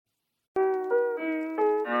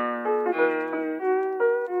You're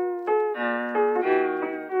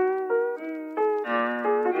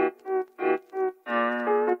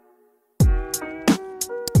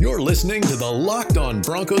listening to the Locked On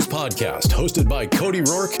Broncos podcast, hosted by Cody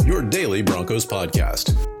Rourke, your daily Broncos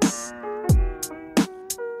podcast.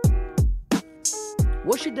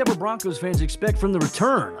 What should Denver Broncos fans expect from the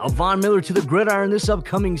return of Von Miller to the gridiron this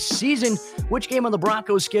upcoming season? Which game on the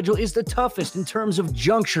Broncos schedule is the toughest in terms of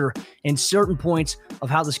juncture and certain points of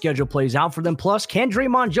how the schedule plays out for them? Plus, can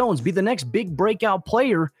Draymond Jones be the next big breakout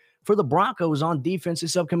player for the Broncos on defense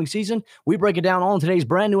this upcoming season? We break it down all in today's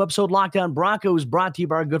brand new episode, Locked On Broncos, brought to you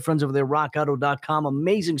by our good friends over there, rockauto.com.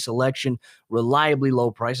 Amazing selection, reliably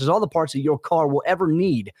low prices, all the parts that your car will ever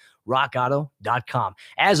need. rockauto.com.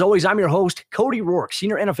 As always, I'm your host, Cody Rourke,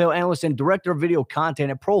 senior NFL analyst and director of video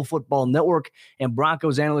content at Pro Football Network and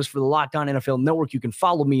Broncos analyst for the Locked On NFL Network. You can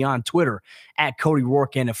follow me on Twitter at Cody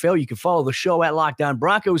Rourke NFL. You can follow the show at Locked On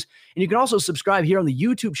Broncos, and you can also subscribe here on the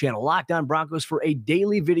YouTube channel, Locked On Broncos, for a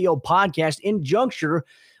daily video podcast in juncture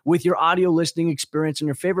with your audio listening experience on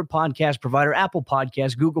your favorite podcast provider, Apple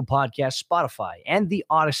Podcasts, Google Podcasts, Spotify, and the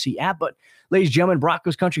Odyssey app. But ladies and gentlemen,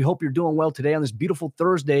 Broncos country, hope you're doing well today on this beautiful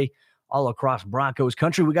Thursday all across Broncos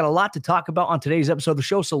country. We got a lot to talk about on today's episode of the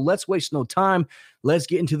show, so let's waste no time. Let's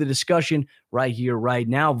get into the discussion right here, right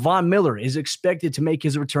now. Von Miller is expected to make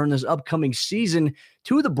his return this upcoming season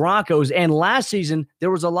to the Broncos, and last season, there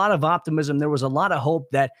was a lot of optimism. There was a lot of hope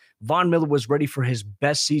that Von Miller was ready for his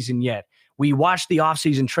best season yet. We watched the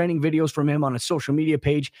offseason training videos from him on his social media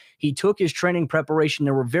page. He took his training preparation.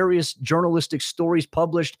 There were various journalistic stories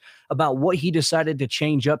published about what he decided to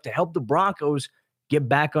change up to help the Broncos get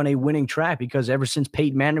back on a winning track, because ever since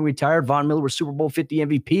Peyton Manning retired, Von Miller was Super Bowl 50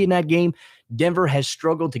 MVP in that game. Denver has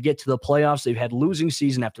struggled to get to the playoffs. They've had losing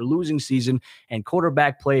season after losing season, and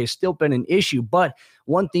quarterback play has still been an issue. But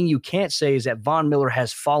one thing you can't say is that Von Miller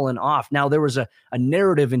has fallen off. Now, there was a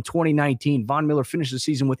narrative in 2019. Von Miller finished the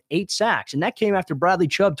season with 8 sacks, and that came after Bradley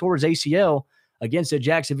Chubb tore his ACL against the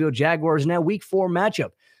Jacksonville Jaguars in that Week 4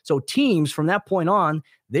 matchup. So teams from that point on,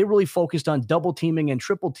 they really focused on double teaming and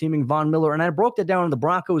triple teaming Von Miller. And I broke that down in the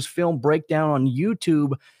Broncos film breakdown on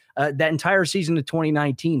YouTube that entire season of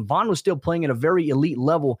 2019. Von was still playing at a very elite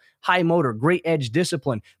level, high motor, great edge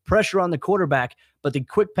discipline, pressure on the quarterback, but the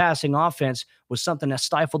quick passing offense was something that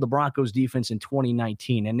stifled the Broncos defense in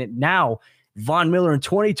 2019. And now Von Miller in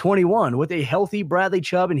 2021 with a healthy Bradley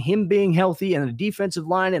Chubb and him being healthy and a defensive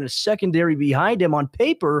line and a secondary behind him on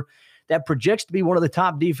paper that projects to be one of the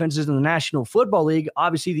top defenses in the National Football League.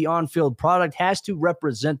 Obviously, the on-field product has to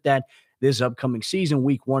represent that this upcoming season,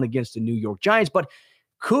 Week 1 against the New York Giants. But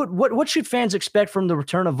what should fans expect from the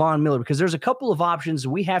return of Von Miller? Because there's a couple of options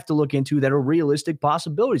we have to look into that are realistic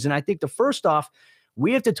possibilities. And I think the first off,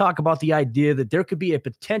 we have to talk about the idea that there could be a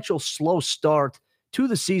potential slow start to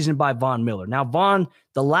the season by Von Miller. Now, Von,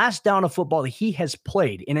 the last down of football that he has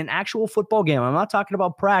played in an actual football game, I'm not talking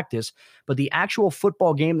about practice, but the actual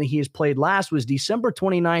football game that he has played last was December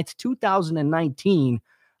 29th, 2019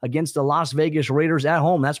 against the Las Vegas Raiders at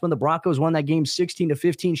home. That's when the Broncos won that game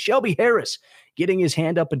 16-15. Shelby Harris getting his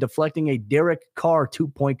hand up and deflecting a Derek Carr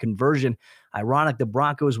 2-point conversion. Ironic, the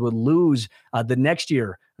Broncos would lose the next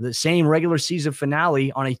year, the same regular season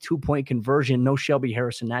finale on a 2-point conversion. No Shelby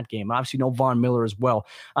Harris in that game. Obviously, no Von Miller as well.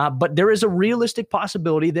 But there is a realistic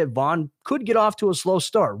possibility that Von could get off to a slow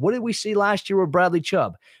start. What did we see last year with Bradley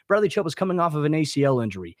Chubb? Bradley Chubb was coming off of an ACL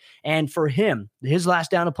injury. And for him, his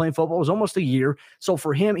last down of playing football was almost a year. So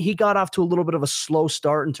for him, he got off to a little bit of a slow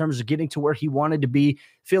start in terms of getting to where he wanted to be,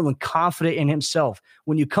 feeling confident in himself.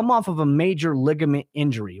 When you come off of a major ligament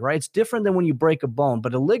injury, right? It's different than when you break a bone,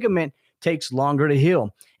 but a ligament takes longer to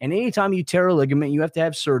heal. And anytime you tear a ligament, you have to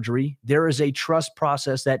have surgery. There is a trust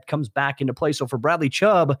process that comes back into play. So for Bradley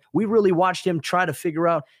Chubb, we really watched him try to figure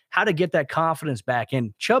out how to get that confidence back.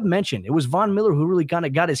 And Chubb mentioned it was Von Miller who really kind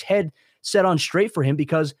of got his head set on straight for him,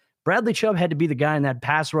 because Bradley Chubb had to be the guy in that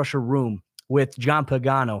pass rusher room with John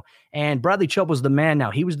Pagano. And Bradley Chubb was the man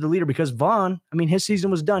now. He was the leader because Von, his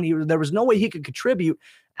season was done. There was no way he could contribute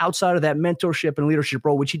outside of that mentorship and leadership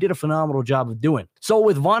role, which he did a phenomenal job of doing. So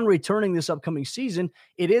with Von returning this upcoming season,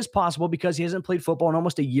 it is possible, because he hasn't played football in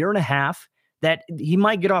almost a year and a half, that he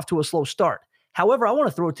might get off to a slow start. However, I want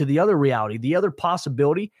to throw it to the other reality. The other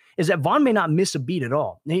possibility is that Von may not miss a beat at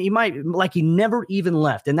all. He might, like he never even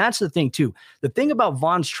left. And that's the thing too. The thing about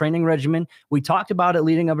Von's training regimen, we talked about it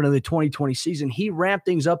leading up into the 2020 season. He ramped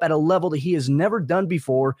things up at a level that he has never done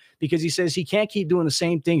before, because he says he can't keep doing the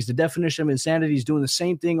same things. The definition of insanity is doing the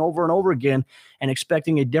same thing over and over again and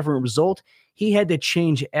expecting a different result. he had to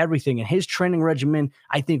change everything. And his training regimen,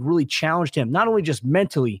 I think, really challenged him, not only just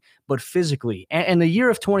mentally, but physically. And the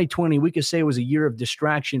year of 2020, we could say was a year of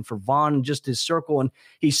distraction for Von and just his circle. And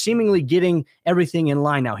he's seemingly getting everything in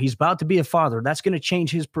line now. He's about to be a father. That's going to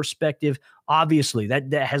change his perspective. Obviously,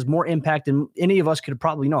 that has more impact than any of us could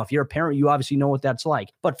probably know. If you're a parent, you obviously know what that's like.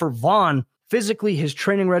 But for Von, physically, his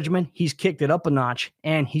training regimen, he's kicked it up a notch,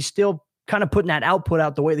 and he's still kind of putting that output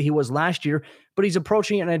out the way that he was last year, but he's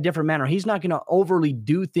approaching it in a different manner. He's not going to overly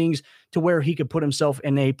do things to where he could put himself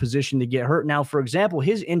in a position to get hurt. Now, for example,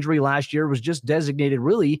 his injury last year was just designated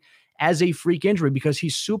really as a freak injury because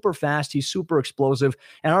he's super fast, he's super explosive.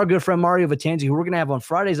 And our good friend Mario Vitanzi, who we're going to have on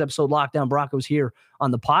Friday's episode, Lockdown Broncos, here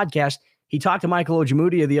on the podcast, he talked to Michael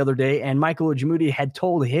Ojemudia the other day, and Michael Ojemudia had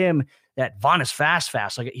told him that Von is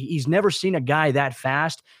fast. Like, he's never seen a guy that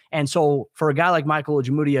fast. And so for a guy like Michael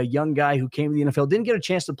Ojemudia, a young guy who came to the NFL, didn't get a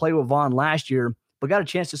chance to play with Von last year, but got a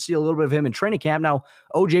chance to see a little bit of him in training camp. Now,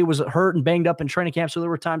 OJ was hurt and banged up in training camp, so there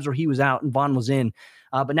were times where he was out and Von was in.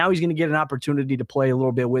 But now he's going to get an opportunity to play a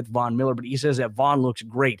little bit with Von Miller. But he says that Von looks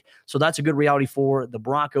great. So that's a good reality for the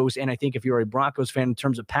Broncos. And I think if you're a Broncos fan in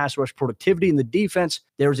terms of pass rush productivity in the defense,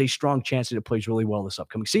 there's a strong chance that it plays really well this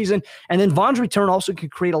upcoming season. And then Von's return also can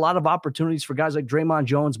create a lot of opportunities for guys like Draymond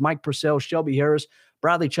Jones, Mike Purcell, Shelby Harris,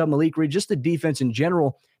 Bradley Chubb, Malik Reed, just the defense in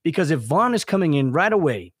general. Because if Von is coming in right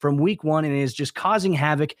away from week one and is just causing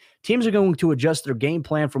havoc, teams are going to adjust their game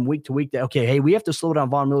plan from week to week. That, okay, hey, we have to slow down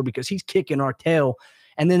Von Miller because he's kicking our tail.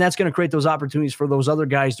 And then that's going to create those opportunities for those other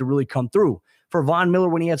guys to really come through. For Von Miller,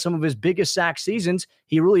 when he had some of his biggest sack seasons,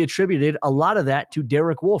 he really attributed a lot of that to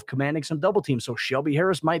Derek Wolfe commanding some double teams. So Shelby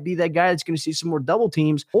Harris might be that guy that's going to see some more double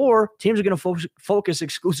teams, or teams are going to focus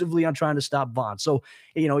exclusively on trying to stop Von. So,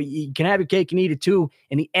 you can have your cake and eat it too.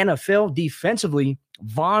 In the NFL defensively,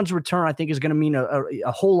 Von's return, I think, is going to mean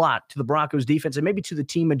a whole lot to the Broncos defense and maybe to the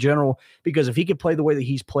team in general, because if he could play the way that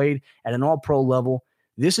he's played at an all-pro level,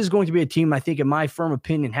 this is going to be a team, I think, in my firm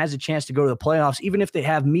opinion, has a chance to go to the playoffs, even if they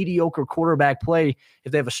have mediocre quarterback play.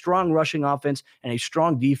 If they have a strong rushing offense and a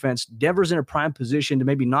strong defense, Denver's in a prime position to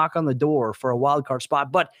maybe knock on the door for a wild card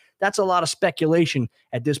spot. But that's a lot of speculation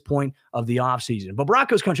at this point of the offseason. But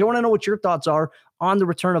Broncos country, I want to know what your thoughts are on the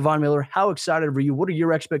return of Von Miller. How excited are you? What are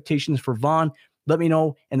your expectations for Von? Let me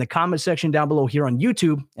know in the comment section down below here on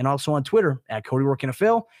YouTube and also on Twitter at Cody Rourke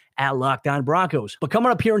NFL, at Lockdown Broncos. But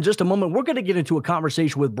coming up here in just a moment, we're going to get into a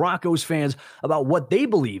conversation with Broncos fans about what they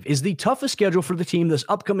believe is the toughest schedule for the team this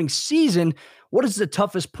upcoming season. What is the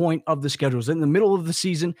toughest point of the schedule? Is it in the middle of the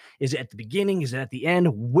season? Is it at the beginning? Is it at the end?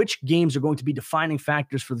 Which games are going to be defining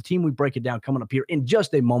factors for the team? We break it down coming up here in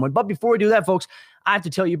just a moment. But before we do that, folks, I have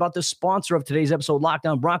to tell you about the sponsor of today's episode,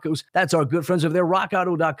 Lockdown Broncos. That's our good friends over there,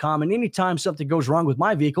 rockauto.com. And anytime something goes wrong with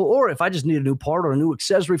my vehicle, or if I just need a new part or a new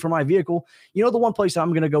accessory for my vehicle, the one place I'm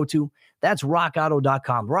going to go to, that's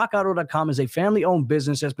rockauto.com. Rockauto.com is a family-owned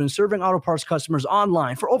business that's been serving auto parts customers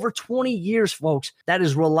online for over 20 years, folks. That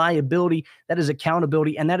is reliability, that is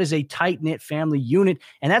accountability, and that is a tight-knit family unit.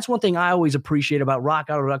 And that's one thing I always appreciate about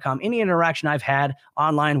rockauto.com. Any interaction I've had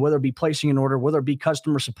online, whether it be placing an order, whether it be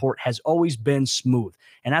customer support, has always been smooth.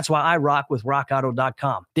 And that's why I rock with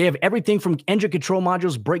rockauto.com. They have everything from engine control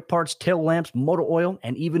modules, brake parts, tail lamps, motor oil,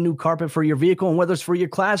 and even new carpet for your vehicle. And whether it's for your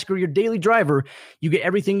classic or your daily driver, you get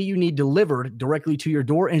everything you need delivered directly to your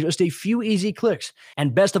door in just a few easy clicks.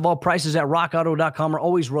 And best of all, prices at rockauto.com are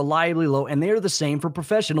always reliably low, and they're the same for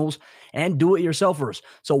professionals and do-it-yourselfers.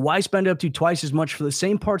 So why spend up to twice as much for the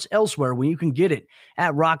same parts elsewhere when you can get it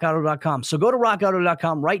at rockauto.com? So go to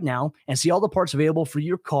rockauto.com right now and see all the parts available for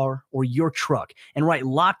your car or your truck. And write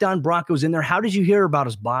Lockdown Broncos in there. How did you hear about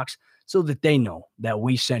us, box? So that they know that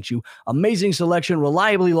we sent you. Amazing selection,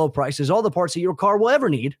 reliably low prices, all the parts that your car will ever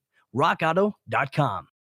need. rockauto.com.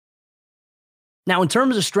 Now, in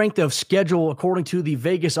terms of strength of schedule, according to the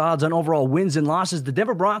Vegas odds on overall wins and losses, the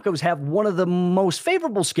Denver Broncos have one of the most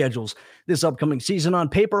favorable schedules this upcoming season on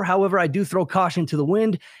paper. However, I do throw caution to the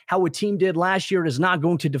wind. How a team did last year is not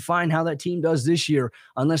going to define how that team does this year,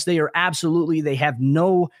 unless they have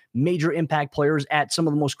no major impact players at some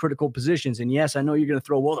of the most critical positions. And yes, I know you're going to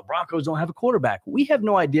throw, well, the Broncos don't have a quarterback. We have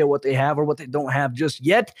no idea what they have or what they don't have just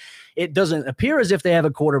yet. It doesn't appear as if they have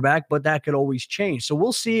a quarterback, but that could always change. So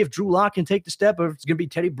we'll see if Drew Lock can take the step, or if it's going to be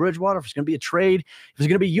Teddy Bridgewater, if it's going to be a trade, if it's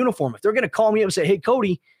going to be uniform. If they're going to call me up and say, hey,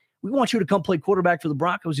 Cody, we want you to come play quarterback for the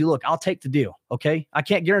Broncos. You look, I'll take the deal. Okay. I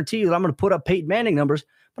can't guarantee you that I'm going to put up Peyton Manning numbers,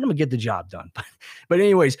 but I'm going to get the job done. But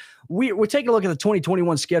anyways, we're taking a look at the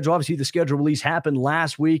 2021 schedule. Obviously, the schedule release happened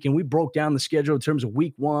last week, and we broke down the schedule in terms of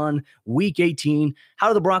week 1, week 18. How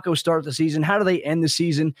do the Broncos start the season? How do they end the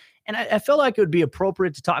season? And I felt like it would be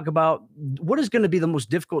appropriate to talk about what is going to be the most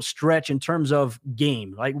difficult stretch in terms of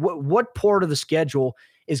game. Like what part of the schedule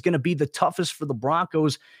is going to be the toughest for the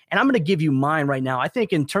Broncos. And I'm going to give you mine right now. I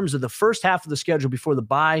think in terms of the first half of the schedule before the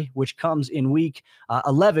bye, which comes in week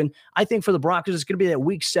 11, I think for the Broncos, it's going to be that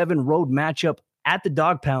week 7 road matchup at the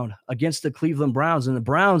Dog Pound against the Cleveland Browns. And the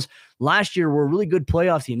Browns last year were a really good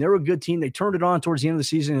playoff team. They were a good team. They turned it on towards the end of the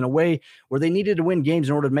season in a way where they needed to win games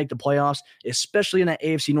in order to make the playoffs, especially in that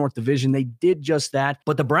AFC North division. They did just that.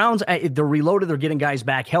 But the Browns, they're reloaded. They're getting guys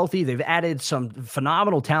back healthy. They've added some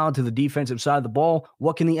phenomenal talent to the defensive side of the ball.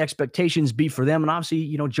 What can the expectations be for them? And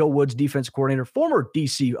obviously, Joe Woods, defensive coordinator, former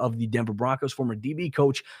DC of the Denver Broncos, former DB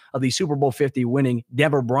coach of the Super Bowl 50 winning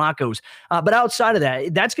Denver Broncos. But outside of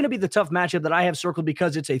that, that's going to be the tough matchup that I have circled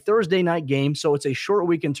because it's a Thursday night game. So it's a short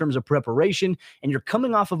week in terms of preparation, and you're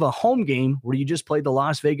coming off of a home game where you just played the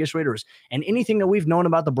Las Vegas Raiders. And anything that we've known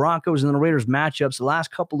about the Broncos and the Raiders matchups the last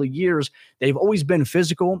couple of years, they've always been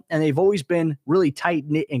physical and they've always been really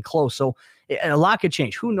tight-knit and close. So a lot could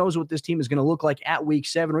change. Who knows what this team is going to look like at week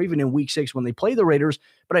 7 or even in week 6 when they play the Raiders.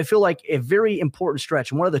 But I feel like a very important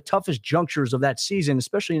stretch and one of the toughest junctures of that season,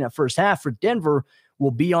 especially in that first half for Denver, will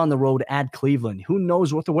be on the road at Cleveland. Who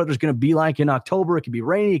knows what the weather's going to be like in October? It could be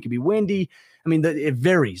rainy. It could be windy. I mean, it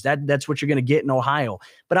varies. That's what you're going to get in Ohio.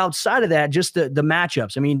 But outside of that, just the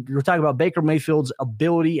matchups. I mean, we're talking about Baker Mayfield's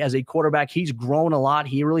ability as a quarterback. He's grown a lot.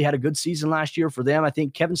 He really had a good season last year for them. I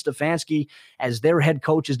think Kevin Stefanski, as their head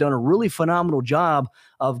coach, has done a really phenomenal job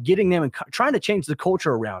of getting them and trying to change the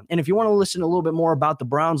culture around. And if you want to listen a little bit more about the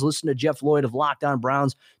Browns, listen to Jeff Lloyd of Locked On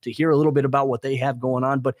Browns to hear a little bit about what they have going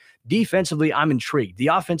on. But defensively, I'm intrigued. The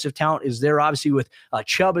offensive talent is there, obviously, with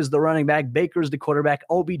Chubb as the running back, Baker's the quarterback,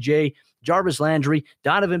 OBJ, Jarvis Landry,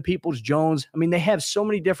 Donovan Peoples-Jones. I mean, they have so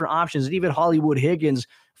many different options. And even Hollywood Higgins,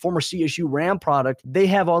 former CSU Ram product, they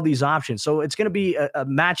have all these options. So it's going to be a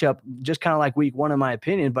matchup just kind of like week 1, in my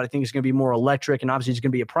opinion, but I think it's going to be more electric, and obviously it's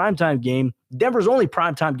going to be a primetime game. Denver's only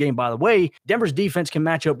primetime game, by the way. Denver's defense can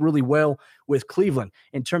match up really well with Cleveland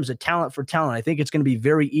in terms of talent for talent. I think it's going to be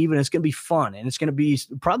very even. It's going to be fun, and it's going to be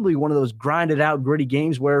probably one of those grinded out, gritty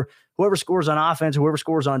games where whoever scores on offense, whoever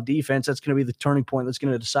scores on defense, that's going to be the turning point that's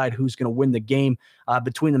going to decide who's going to win the game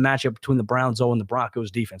between the matchup between the Browns and the Broncos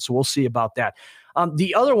defense. So we'll see about that.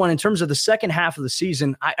 The other one, in terms of the second half of the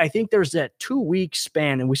season, I think there's that 2-week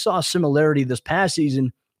span, and we saw a similarity this past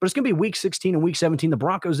season, but it's going to be week 16 and week 17. The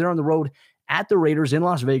Broncos, they're on the road at the Raiders in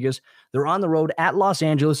Las Vegas. They're on the road at Los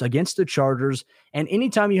Angeles against the Chargers. And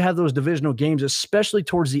anytime you have those divisional games, especially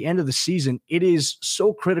towards the end of the season, it is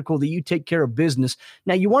so critical that you take care of business.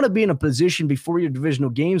 Now, you want to be in a position before your divisional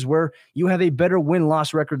games where you have a better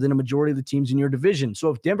win-loss record than a majority of the teams in your division. So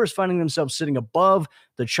if Denver's finding themselves sitting above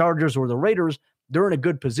the Chargers or the Raiders, they're in a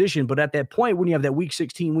good position. But at that point, when you have that week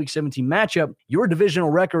 16, week 17 matchup, your divisional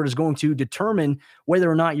record is going to determine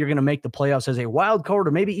whether or not you're going to make the playoffs as a wild card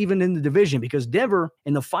or maybe even in the division, because Denver,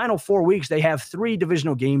 in the final 4 weeks, they have 3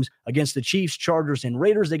 divisional games against the Chiefs, Chargers, and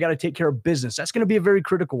Raiders. They got to take care of business. That's going to be a very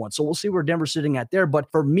critical one. So we'll see where Denver's sitting at there.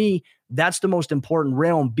 But for me, that's the most important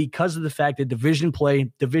realm because of the fact that division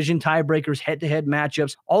play, division tiebreakers, head-to-head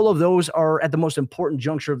matchups, all of those are at the most important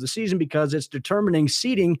juncture of the season because it's determining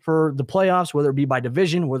seeding for the playoffs, whether it be by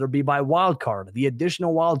division, whether it be by wild card. The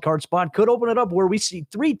additional wild card spot could open it up where we see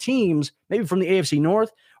 3 teams, maybe from the AFC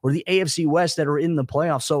North or the AFC West, that are in the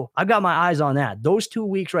playoffs. So I've got my eyes on that. Those 2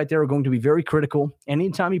 weeks right there are going to be very critical.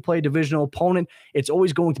 Anytime you play a divisional opponent, it's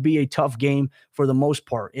always going to be a tough game for the most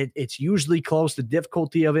part. It's usually close. The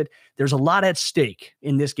difficulty of it, there's a lot at stake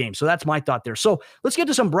in this game. So that's my thought there. So let's get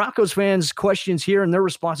to some Broncos fans' questions here and their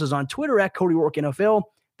responses on Twitter at Cody Rourke NFL.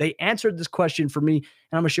 They answered this question for me, and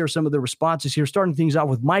I'm going to share some of the responses here, starting things out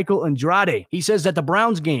with Michael Andrade. He says that the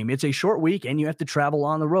Browns game, it's a short week, and you have to travel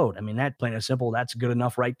on the road. I mean, that plain and simple, that's good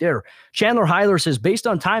enough right there. Chandler Heiler says, based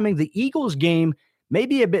on timing, the Eagles game may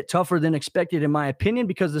be a bit tougher than expected, in my opinion,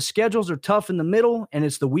 because the schedules are tough in the middle, and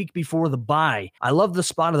it's the week before the bye. I love the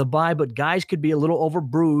spot of the bye, but guys could be a little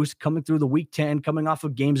over-bruised coming through the week 10, coming off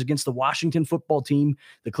of games against the Washington football team,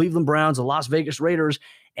 the Cleveland Browns, the Las Vegas Raiders,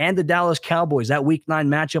 and the Dallas Cowboys. That week 9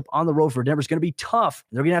 matchup on the road for Denver is going to be tough.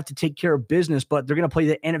 They're going to have to take care of business, but they're going to play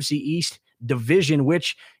the NFC East division,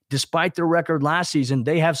 which despite their record last season,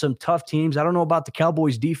 they have some tough teams. I don't know about the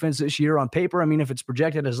Cowboys defense this year on paper. I mean, if it's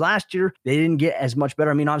projected as last year, they didn't get as much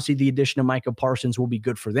better. I mean, obviously the addition of Micah Parsons will be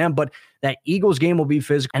good for them, but that Eagles game will be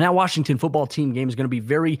physical. And that Washington football team game is going to be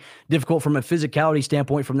very difficult from a physicality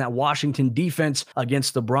standpoint from that Washington defense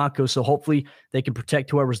against the Broncos. So hopefully they can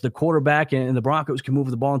protect whoever's the quarterback, and the Broncos can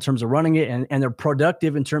move the ball in terms of running it, and they're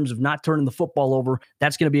productive in terms of not turning the football over.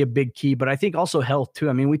 That's going to be a big key. But I think also health too.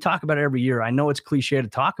 I mean, we talk about it every year. I know it's cliche to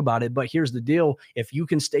talk about it, but here's the deal. If you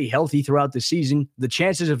can stay healthy throughout the season, the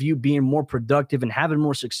chances of you being more productive and having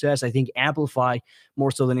more success, I think, amplify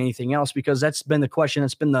more so than anything else, because that's been the question.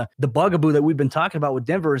 That's been the bugaboo that we've been talking about with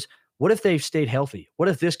Denver is, what if they've stayed healthy? What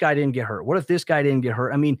if this guy didn't get hurt? What if this guy didn't get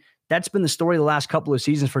hurt? I mean, that's been the story the last couple of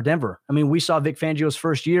seasons for Denver. I mean, we saw Vic Fangio's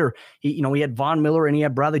first year. He had Von Miller and he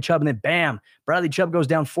had Bradley Chubb, and then bam, Bradley Chubb goes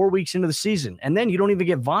down 4 weeks into the season. And then you don't even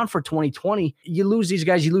get Von for 2020. You lose these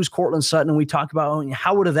guys. You lose Cortland Sutton. And we talk about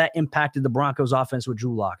how would have that impacted the Broncos offense with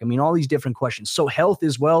Drew Lock? I mean, all these different questions. So health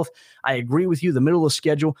is wealth. I agree with you. The middle of the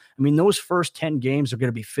schedule. I mean, those first 10 games are going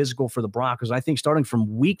to be physical for the Broncos. I think starting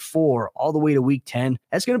from week 4 all the way to week 10,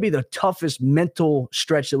 that's going to be the toughest mental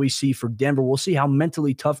stretch that we see for Denver. We'll see how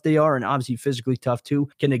mentally tough they are, and obviously physically tough too.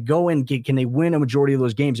 Can they go and can they win a majority of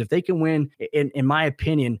those games? If they can win, in my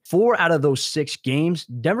opinion, 4 out of those 6 games,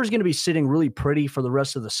 Denver's going to be sitting really pretty for the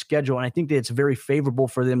rest of the schedule. And I think that it's very favorable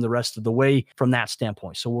for them the rest of the way from that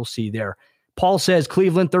standpoint. So we'll see there. Paul says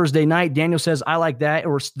Cleveland Thursday night. Daniel says, I like that.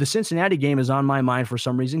 Or the Cincinnati game is on my mind for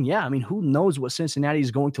some reason. Yeah, I mean, who knows what Cincinnati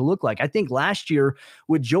is going to look like? I think last year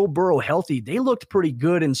with Joe Burrow healthy, they looked pretty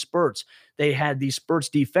good in spurts. They had these spurts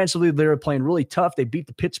defensively. They were playing really tough. They beat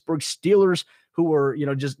the Pittsburgh Steelers, who were,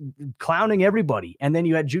 just clowning everybody. And then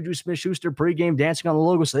you had Juju Smith-Schuster pregame dancing on the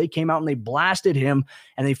logo. So they came out and they blasted him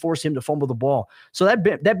and they forced him to fumble the ball. So that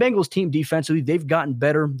Bengals team defensively, they've gotten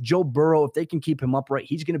better. Joe Burrow, if they can keep him upright,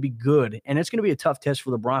 he's going to be good. And it's going to be a tough test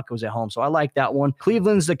for the Broncos at home. So I like that one.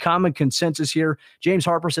 Cleveland's the common consensus here. James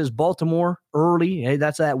Harper says Baltimore early. Hey,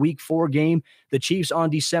 that's that week 4 game. The Chiefs on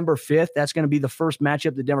December 5th. That's going to be the first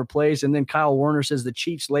matchup that Denver plays. And then Kyle Werner says the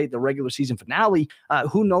Chiefs late, the regular season finale.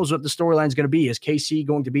 Who knows what the storyline is going to be? Is KC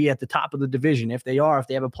going to be at the top of the division? If they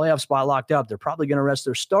have a playoff spot locked up, they're probably going to rest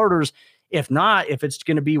their starters. If not, if it's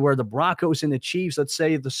going to be where the Broncos and the Chiefs, let's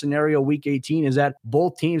say the scenario week 18 is that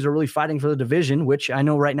both teams are really fighting for the division, which I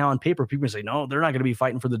know right now on paper, people say, no, they're not going to be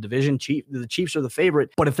fighting for the division. The Chiefs are the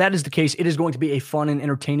favorite. But if that is the case, it is going to be a fun and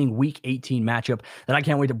entertaining week 18 matchup that I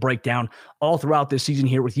can't wait to break down all throughout this season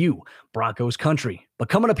here with you, Broncos country. But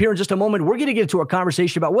coming up here in just a moment, we're going to get into a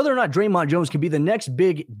conversation about whether or not Draymond Jones can be the next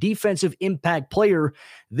big defensive impact player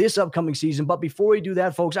this upcoming season. But before we do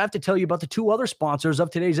that, folks, I have to tell you about the 2 other sponsors of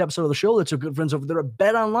today's episode of the show. That's our good friends over there at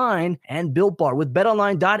BetOnline and Built Bar. With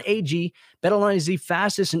BetOnline.ag, BetOnline is the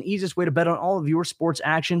fastest and easiest way to bet on all of your sports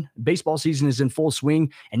action. Baseball season is in full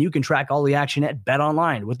swing, and you can track all the action at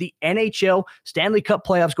BetOnline. With the NHL Stanley Cup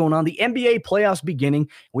playoffs going on, the NBA playoffs beginning,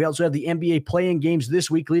 we also have the NBA play-in games this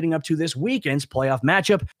week leading up to this weekend's playoff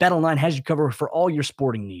matchup. BetOnline has you covered for all your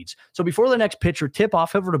sporting needs. So before the next pitch or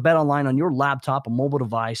tip-off, head over to BetOnline on your laptop or mobile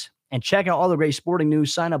device and check out all the great sporting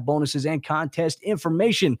news, sign-up bonuses, and contest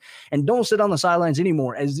information. And don't sit on the sidelines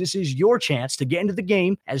anymore, as this is your chance to get into the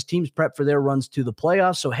game as teams prep for their runs to the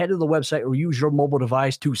playoffs. So head to the website or use your mobile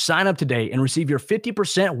device to sign up today and receive your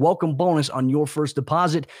 50% welcome bonus on your first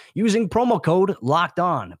deposit using promo code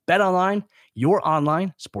LOCKEDON. BetOnline, your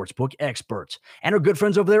online sportsbook experts. And our good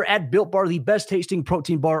friends over there at Built Bar, the best tasting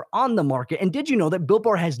protein bar on the market. And did you know that Built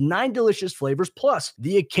Bar has 9 delicious flavors plus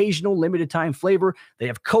the occasional limited time flavor? They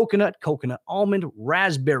have coconut almond,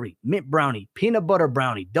 raspberry, mint brownie, peanut butter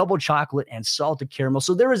brownie, double chocolate, and salted caramel.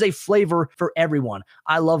 So there is a flavor for everyone.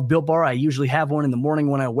 I love Built Bar. I usually have one in the morning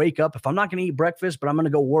when I wake up. If I'm not going to eat breakfast, but I'm going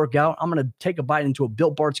to go work out, I'm going to take a bite into a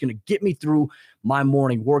Built Bar. It's going to get me through my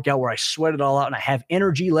morning workout where I sweat it all out and I have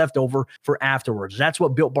energy left over for afterwards. That's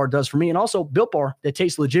what Built Bar does for me. And also Built Bar that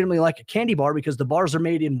tastes legitimately like a candy bar because the bars are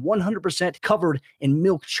made in 100% covered in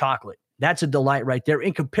milk chocolate. That's a delight right there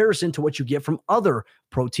in comparison to what you get from other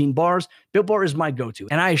protein bars. Built Bar is my go-to,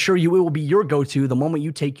 and I assure you it will be your go-to the moment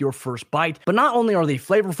you take your first bite. But not only are they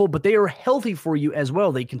flavorful, but they are healthy for you as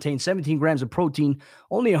well. They contain 17 grams of protein,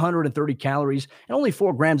 only 130 calories, and only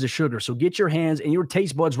 4 grams of sugar. So get your hands and your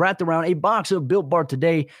taste buds wrapped around a box of Built Bar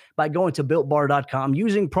today by going to BuiltBar.com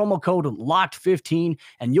using promo code LOCKED15,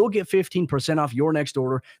 and you'll get 15% off your next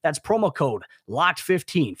order. That's promo code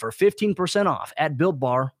LOCKED15 for 15% off at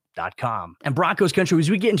BuiltBar.com. And Broncos country, as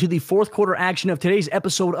we get into the fourth quarter action of today's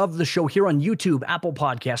episode of the show here on YouTube, Apple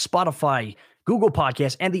Podcasts, Spotify, Google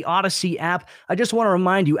Podcasts, and the Odyssey app, I just want to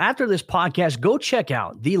remind you, after this podcast, go check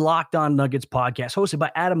out the Locked On Nuggets podcast hosted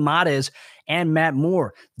by Adam Mares and Matt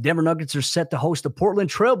Moore. The Denver Nuggets are set to host the Portland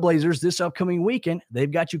Trail Blazers this upcoming weekend.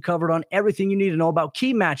 They've got you covered on everything you need to know about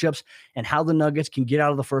key matchups and how the Nuggets can get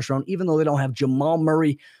out of the first round, even though they don't have Jamal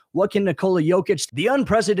Murray. What can Nikola Jokic, the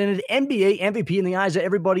unprecedented NBA MVP in the eyes of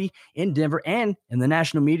everybody in Denver and in the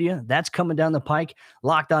national media? That's coming down the pike.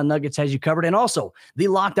 Locked On Nuggets has you covered. And also the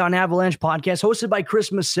Locked On Avalanche podcast hosted by Chris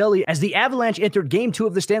Maselli. As the Avalanche entered Game 2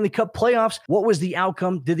 of the Stanley Cup playoffs, what was the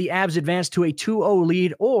outcome? Did the Avs advance to a 2-0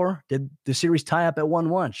 lead, or did the series tie up at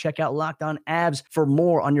 1-1? Check out Locked On Avs for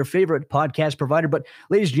more on your favorite podcast provider. But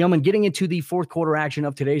ladies and gentlemen, getting into the fourth quarter action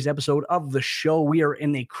of today's episode of the show, we are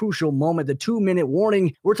in a crucial moment, the 2-minute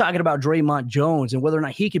warning. We're talking about Draymond Jones and whether or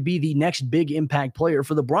not he could be the next big impact player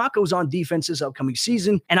for the Broncos on defense this upcoming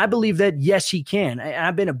season. And I believe that, yes, he can.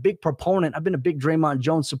 I've been a big proponent. I've been a big Draymond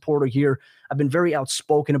Jones supporter here. I've been very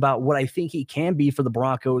outspoken about what I think he can be for the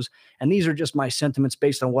Broncos. And these are just my sentiments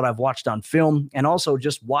based on what I've watched on film and also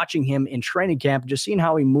just watching him in training camp, just seeing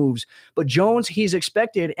how he moves. But Jones, he's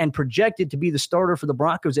expected and projected to be the starter for the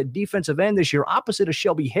Broncos at defensive end this year, opposite of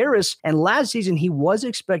Shelby Harris. And last season, he was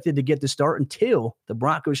expected to get the start until the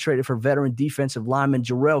Broncos traded for veteran defensive lineman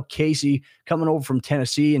Jarrell Casey, coming over from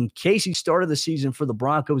Tennessee. And Casey started the season for the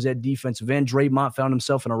Broncos at defensive end. Draymond found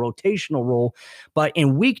himself in a rotational role. But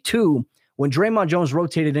in week 2, when Draymond Jones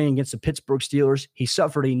rotated in against the Pittsburgh Steelers, he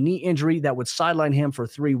suffered a knee injury that would sideline him for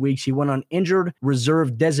 3 weeks. He went on injured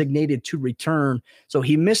reserve designated to return. So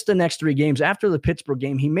he missed the next 3 games. After the Pittsburgh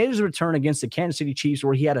game, he made his return against the Kansas City Chiefs,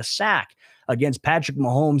 where he had a sack against Patrick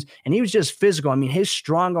Mahomes, and he was just physical. I mean, his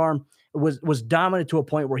strong arm was dominant to a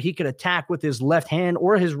point where he could attack with his left hand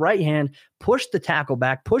or his right hand, push the tackle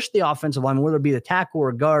back, push the offensive lineman, whether it be the tackle or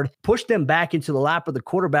a guard, push them back into the lap of the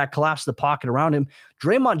quarterback, collapse the pocket around him.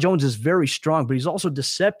 Draymond Jones is very strong, but he's also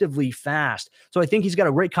deceptively fast. So I think he's got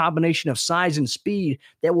a great combination of size and speed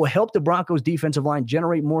that will help the Broncos defensive line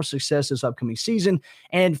generate more success this upcoming season.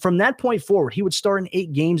 And from that point forward, he would start in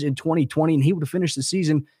 8 games in 2020, and he would finish the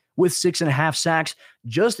season with 6.5 sacks,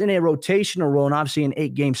 just in a rotational role, and obviously an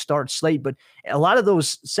 8-game start slate. But a lot of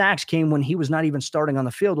those sacks came when he was not even starting on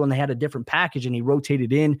the field, when they had a different package and he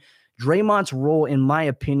rotated in. Draymond's role, in my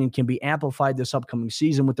opinion, can be amplified this upcoming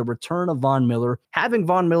season with the return of Von Miller. Having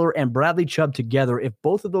Von Miller and Bradley Chubb together, if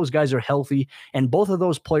both of those guys are healthy and both of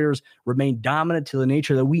those players remain dominant to the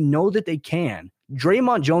nature that we know that they can,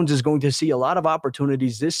 Draymond Jones is going to see a lot of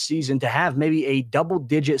opportunities this season to have maybe a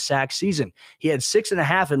double-digit sack season. He had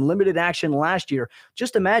 6.5 in limited action last year.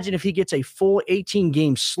 Just imagine if he gets a full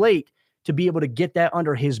 18-game slate to be able to get that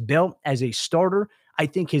under his belt as a starter. I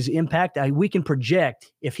think his impact, we can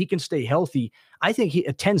project, if he can stay healthy, I think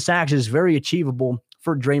 10 sacks is very achievable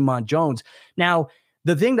for Draymond Jones. Now,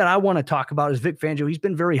 the thing that I want to talk about is Vic Fangio. He's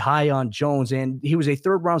been very high on Jones, and he was a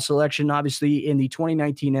 3rd-round selection, obviously, in the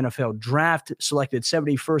 2019 NFL draft, selected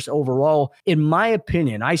 71st overall. In my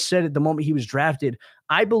opinion, I said at the moment he was drafted,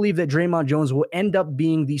 I believe that Draymond Jones will end up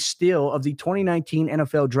being the steal of the 2019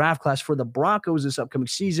 NFL draft class for the Broncos this upcoming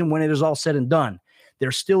season when it is all said and done.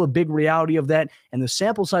 There's still a big reality of that, and the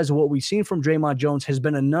sample size of what we've seen from Draymond Jones has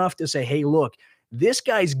been enough to say, hey, look, this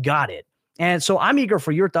guy's got it. And so I'm eager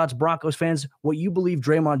for your thoughts, Broncos fans, what you believe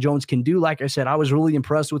Draymond Jones can do. Like I said, I was really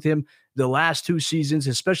impressed with him the last 2 seasons,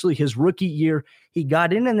 especially his rookie year. He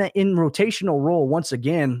got in rotational role once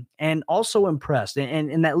again and also impressed. And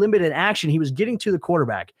in that limited action, he was getting to the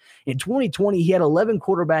quarterback. In 2020, he had 11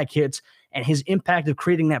 quarterback hits, and his impact of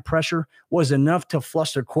creating that pressure was enough to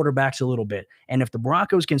fluster quarterbacks a little bit. And if the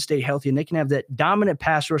Broncos can stay healthy and they can have that dominant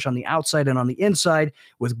pass rush on the outside and on the inside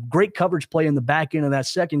with great coverage play in the back end of that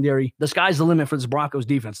secondary, the sky's the limit for this Broncos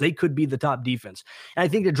defense. They could be the top defense. And I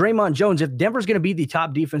think that Draymond Jones, if Denver's going to be the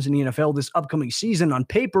top defense in the NFL this upcoming season on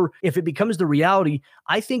paper, if it becomes the reality,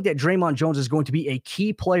 I think that Draymond Jones is going to be a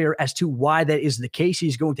key player as to why that is the case.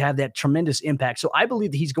 He's going to have that tremendous impact. So I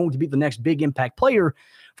believe that he's going to be the next big impact player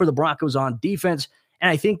for the Broncos on defense. And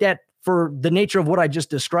I think that for the nature of what I just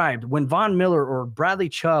described, when Von Miller or Bradley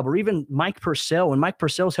Chubb or even Mike Purcell, when Mike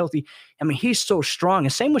Purcell's healthy, I mean, he's so strong.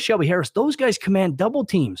 And same with Shelby Harris. Those guys command double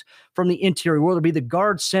teams from the interior, whether it be the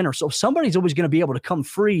guard, center. So somebody's always going to be able to come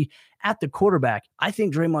free at the quarterback, I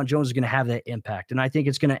think Draymond Jones is going to have that impact. And I think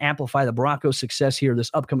it's going to amplify the Broncos' success here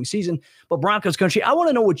this upcoming season. But Broncos country, I want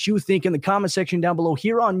to know what you think in the comment section down below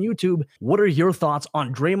here on YouTube. What are your thoughts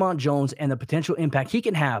on Draymond Jones and the potential impact he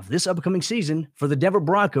can have this upcoming season for the Denver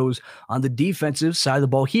Broncos on the defensive side of the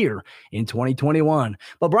ball here in 2021?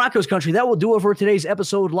 But Broncos country, that will do it for today's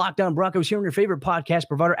episode. Locked On Broncos here on your favorite podcast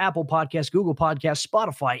provider, Apple Podcasts, Google Podcasts,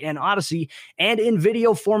 Spotify, and Odyssey, and in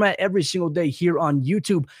video format every single day here on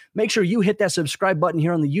YouTube. Make sure you hit that subscribe button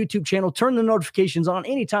here on the YouTube channel. Turn the notifications on.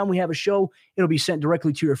 Anytime we have a show, it'll be sent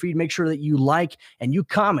directly to your feed. Make sure that you like and you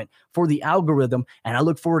comment for the algorithm. And I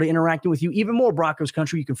look forward to interacting with you even more, Broncos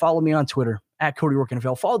country. You can follow me on Twitter at Cody Rourke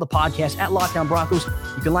NFL. Follow the podcast at Locked On Broncos.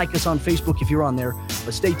 You can like us on Facebook if you're on there.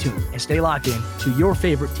 But stay tuned and stay locked in to your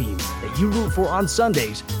favorite team that you root for on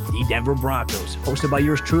Sundays, the Denver Broncos. Hosted by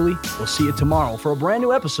yours truly. We'll see you tomorrow for a brand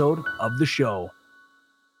new episode of the show.